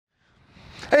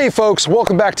Hey folks,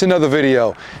 welcome back to another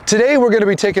video. Today we're going to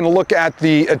be taking a look at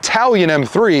the Italian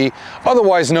M3,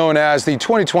 otherwise known as the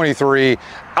 2023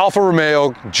 Alfa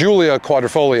Romeo Giulia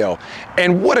Quadrifoglio.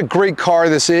 And what a great car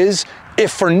this is,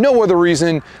 if for no other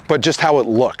reason but just how it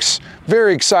looks.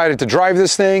 Very excited to drive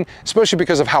this thing, especially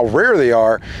because of how rare they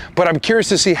are, but I'm curious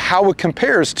to see how it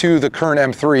compares to the current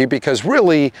M3, because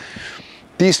really,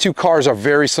 these two cars are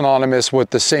very synonymous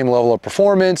with the same level of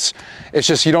performance. It's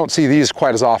just you don't see these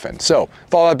quite as often. So,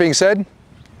 with all that being said,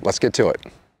 let's get to it.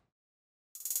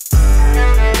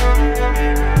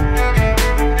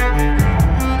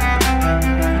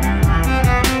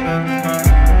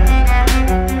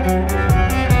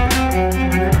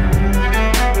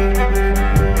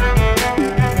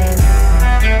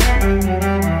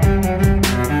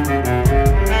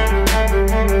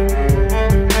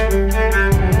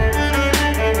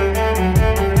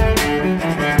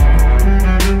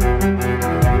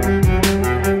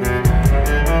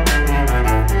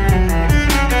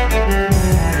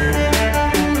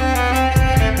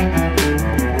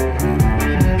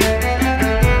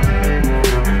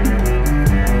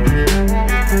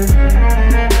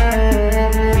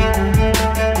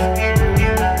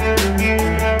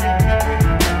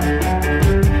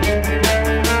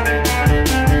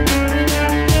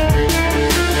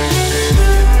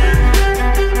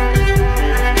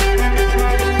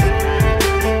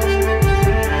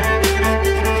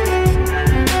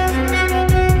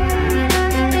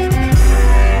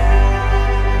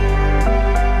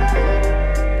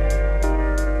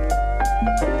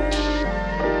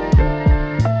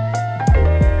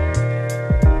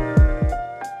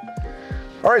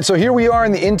 All right, so here we are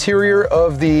in the interior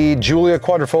of the Giulia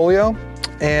Quadrifoglio.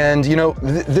 And you know,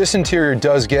 this interior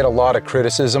does get a lot of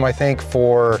criticism, I think,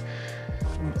 for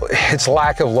its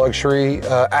lack of luxury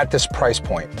at this price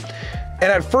point.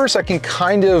 And at first I can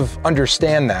kind of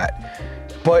understand that.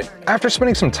 But after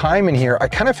spending some time in here, I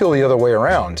kind of feel the other way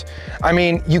around. I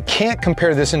mean, you can't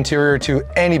compare this interior to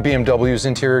any BMW's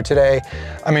interior today.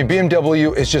 I mean,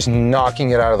 BMW is just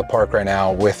knocking it out of the park right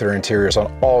now with their interiors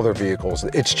on all their vehicles.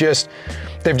 It's just,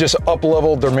 they've just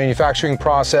up-leveled their manufacturing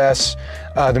process.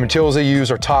 The materials they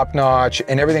use are top-notch,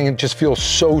 and everything just feels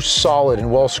so solid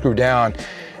and well screwed down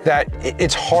that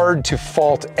it's hard to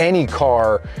fault any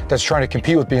car that's trying to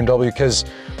compete with BMW, because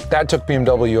that took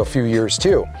BMW a few years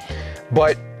too.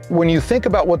 But when you think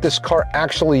about what this car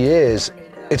actually is,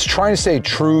 it's trying to stay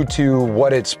true to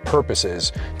what its purpose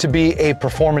is, to be a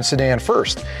performance sedan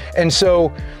first. And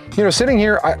so, you know, sitting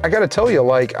here, I gotta tell you,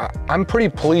 like, I'm pretty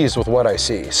pleased with what I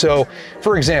see. So,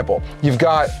 for example, you've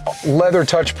got leather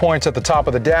touch points at the top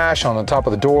of the dash, on the top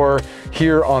of the door,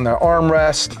 here on the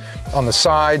armrest, on the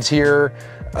sides here.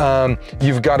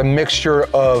 You've got a mixture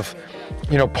of,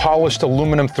 you know, polished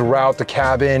aluminum throughout the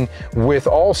cabin with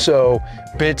also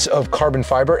bits of carbon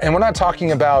fiber. And we're not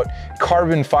talking about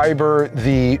carbon fiber,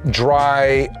 the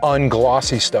dry,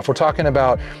 unglossy stuff. We're talking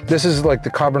about, this is like the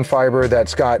carbon fiber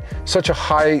that's got such a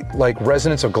high like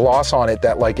resonance of gloss on it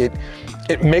that like it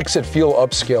makes it feel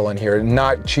upscale in here,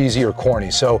 not cheesy or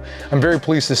corny. So I'm very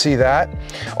pleased to see that.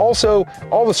 Also,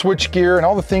 all the switch gear and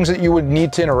all the things that you would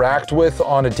need to interact with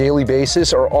on a daily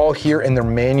basis are all here in their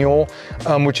manual,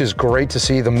 which is great to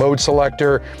see. The mode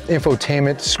selector,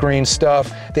 infotainment screen stuff,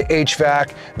 the HVAC,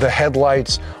 the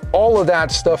headlights, all of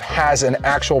that stuff has an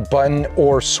actual button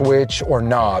or switch or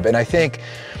knob. And I think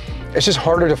it's just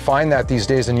harder to find that these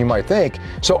days than you might think.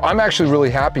 So I'm actually really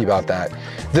happy about that.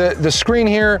 The screen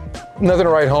here, nothing to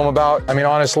write home about. I mean,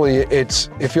 honestly, it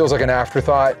feels like an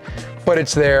afterthought, but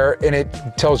it's there and it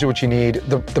tells you what you need.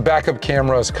 The backup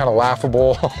camera is kind of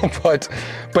laughable, but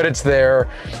it's there.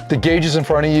 The gauges in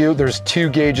front of you, there's two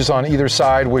gauges on either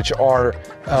side, which are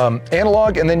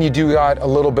analog, and then you do got a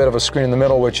little bit of a screen in the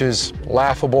middle, which is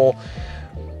laughable.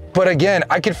 But again,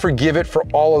 I could forgive it for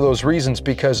all of those reasons,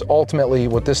 because ultimately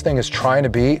what this thing is trying to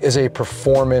be is a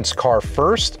performance car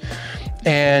first,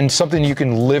 and something you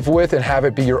can live with and have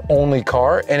it be your only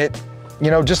car. And it,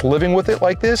 you know, just living with it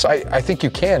like this, I think you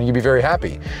can, you'd be very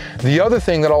happy. The other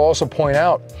thing that I'll also point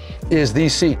out is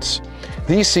these seats.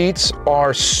 These seats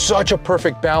are such a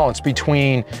perfect balance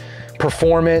between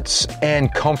performance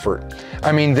and comfort.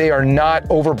 I mean, they are not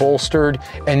over bolstered,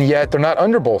 and yet they're not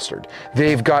under bolstered.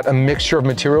 They've got a mixture of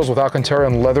materials with Alcantara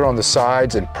and leather on the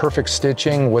sides and perfect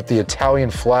stitching with the Italian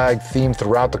flag theme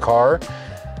throughout the car.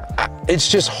 It's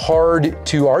just hard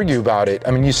to argue about it.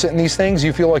 I mean, you sit in these things,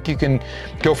 you feel like you can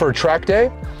go for a track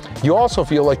day. You also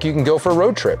feel like you can go for a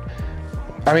road trip.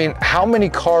 I mean, how many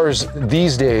cars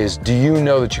these days do you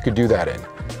know that you could do that in?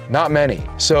 Not many.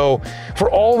 So for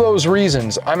all those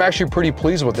reasons, I'm actually pretty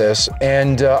pleased with this.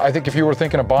 And I think if you were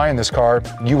thinking of buying this car,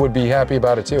 you would be happy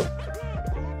about it too.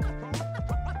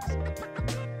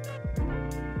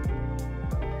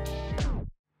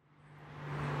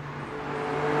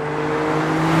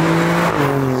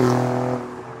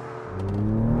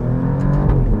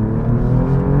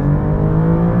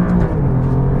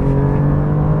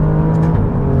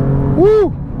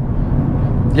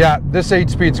 Yeah, this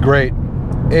 8-speed's great.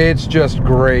 It's just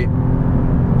great.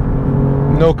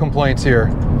 No complaints here.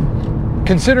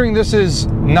 Considering this is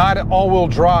not all-wheel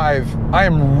drive, I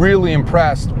am really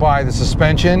impressed by the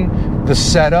suspension, the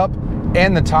setup,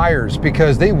 and the tires,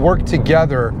 because they work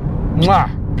together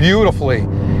beautifully.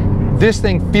 This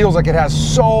thing feels like it has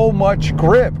so much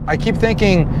grip. I keep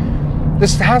thinking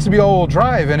this has to be all-wheel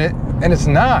drive, and it's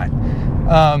not.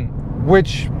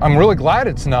 Which I'm really glad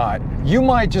it's not. You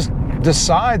might just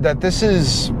decide that this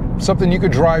is something you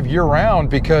could drive year-round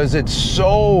because it's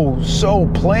so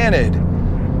planted.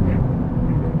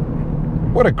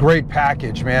 What a great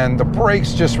package, man. The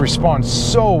brakes just respond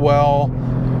so well.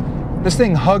 This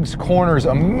thing hugs corners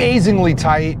amazingly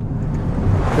tight.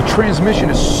 The transmission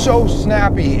is so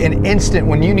snappy and instant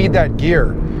when you need that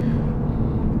gear.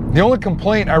 The only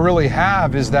complaint I really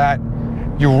have is that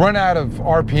you run out of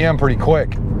RPM pretty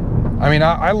quick. I mean,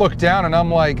 I look down and I'm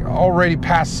like already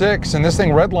past 6, and this thing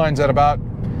redlines at about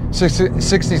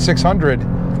 6,600.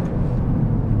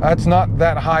 That's not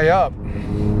that high up.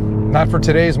 Not for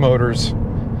today's motors.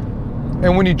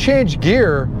 And when you change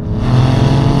gear,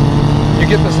 you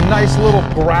get this nice little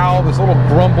growl, this little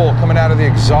grumble coming out of the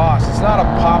exhaust. It's not a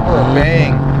pop or a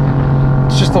bang.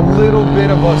 It's just a little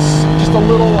bit of just a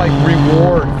little like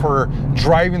reward for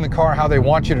driving the car how they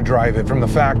want you to drive it from the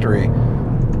factory.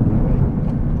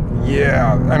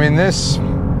 Yeah, I mean, this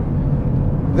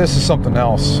is something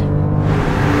else.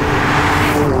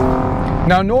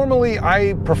 Now, normally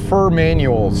I prefer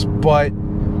manuals, but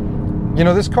you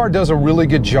know, this car does a really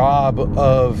good job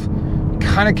of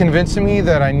kind of convincing me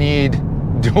that I need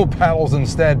dual paddles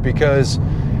instead, because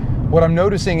what I'm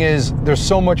noticing is there's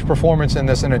so much performance in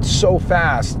this and it's so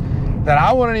fast that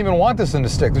I wouldn't even want this in the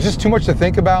stick. There's just too much to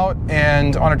think about,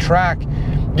 and on a track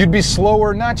you'd be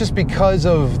slower, not just because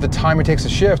of the time it takes to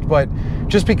shift, but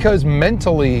just because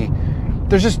mentally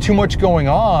there's just too much going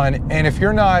on, and if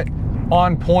you're not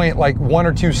on point, like 1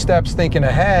 or 2 steps thinking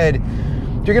ahead,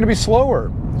 you're gonna be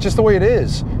slower. It's just the way it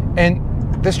is. And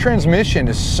this transmission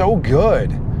is so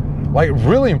good, like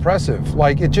really impressive.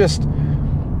 Like it just,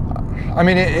 I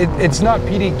mean, it's not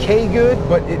PDK good,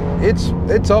 but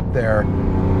it's up there.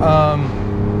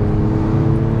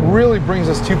 Really brings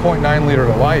this 2.9 liter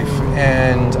to life,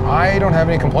 and I don't have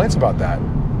any complaints about that.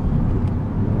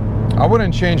 I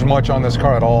wouldn't change much on this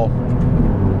car at all.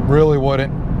 Really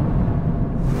wouldn't.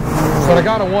 But I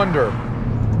gotta wonder,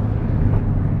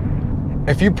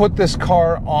 if you put this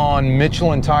car on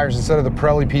Michelin tires instead of the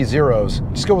Pirelli P0s,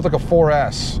 just go with like a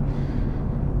 4S,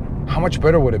 how much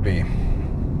better would it be?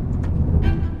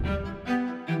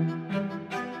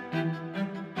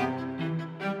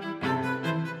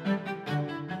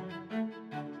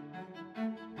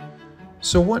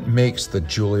 So what makes the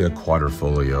Giulia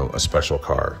Quadrifoglio a special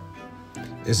car?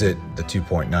 Is it the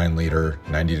 2.9 liter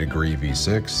 90-degree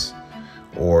V6?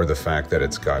 Or the fact that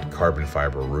it's got carbon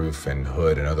fiber roof and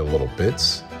hood and other little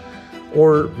bits?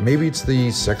 Or maybe it's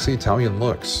the sexy Italian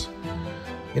looks?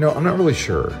 You know, I'm not really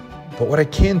sure, but what I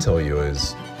can tell you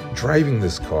is driving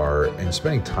this car and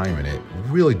spending time in it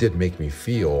really did make me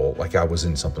feel like I was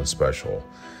in something special.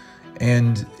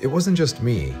 And it wasn't just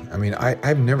me. I mean,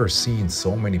 I've never seen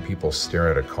so many people stare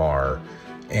at a car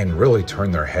and really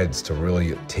turn their heads to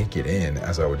really take it in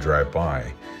as I would drive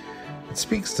by. It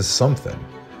speaks to something.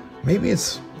 Maybe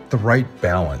it's the right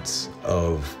balance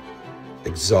of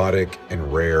exotic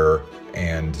and rare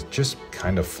and just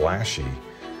kind of flashy.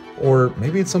 Or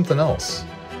maybe it's something else.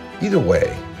 Either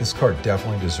way, this car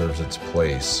definitely deserves its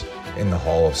place in the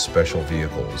Hall of Special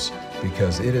Vehicles,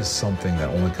 because it is something that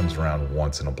only comes around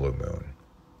once in a blue moon.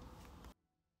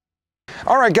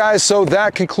 All right, guys, so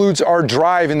that concludes our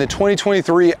drive in the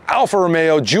 2023 Alfa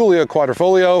Romeo Giulia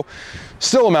Quadrifoglio.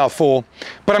 Still a mouthful,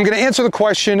 but I'm going to answer the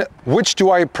question, which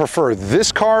do I prefer,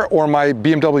 this car or my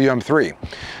BMW M3?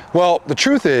 Well, the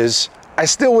truth is, I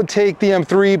still would take the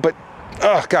M3, but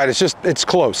oh God, it's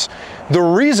close. The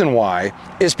reason why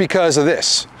is because of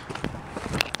this.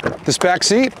 This back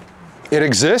seat, it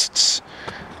exists,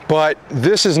 but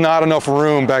this is not enough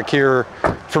room back here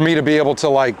for me to be able to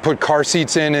like put car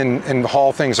seats in and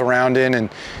haul things around in,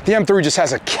 and the M3 just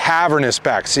has a cavernous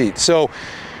back seat. So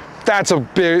it's a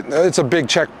big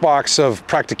checkbox of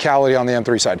practicality on the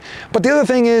M3 side. But the other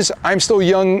thing is, I'm still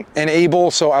young and able,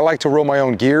 so I like to roll my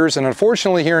own gears, and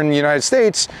unfortunately here in the United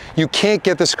States, you can't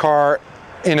get this car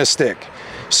in a stick.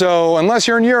 So unless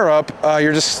you're in Europe,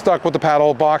 you're just stuck with the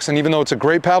paddle box, and even though it's a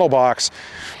great paddle box,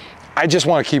 I just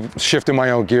want to keep shifting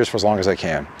my own gears for as long as I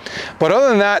can. But other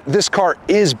than that, this car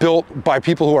is built by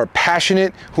people who are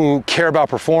passionate, who care about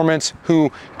performance,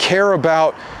 who care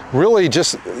about really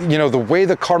just, you know, the way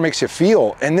the car makes you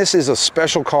feel. And this is a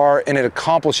special car, and it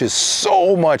accomplishes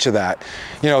so much of that.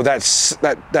 You know, that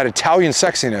Italian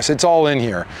sexiness, it's all in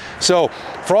here. So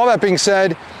for all that being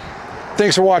said,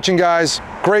 thanks for watching, guys.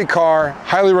 Great car,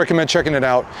 highly recommend checking it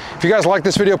out. If you guys like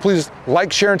this video, please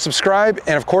like, share, and subscribe.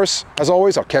 And of course, as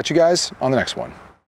always, I'll catch you guys on the next one.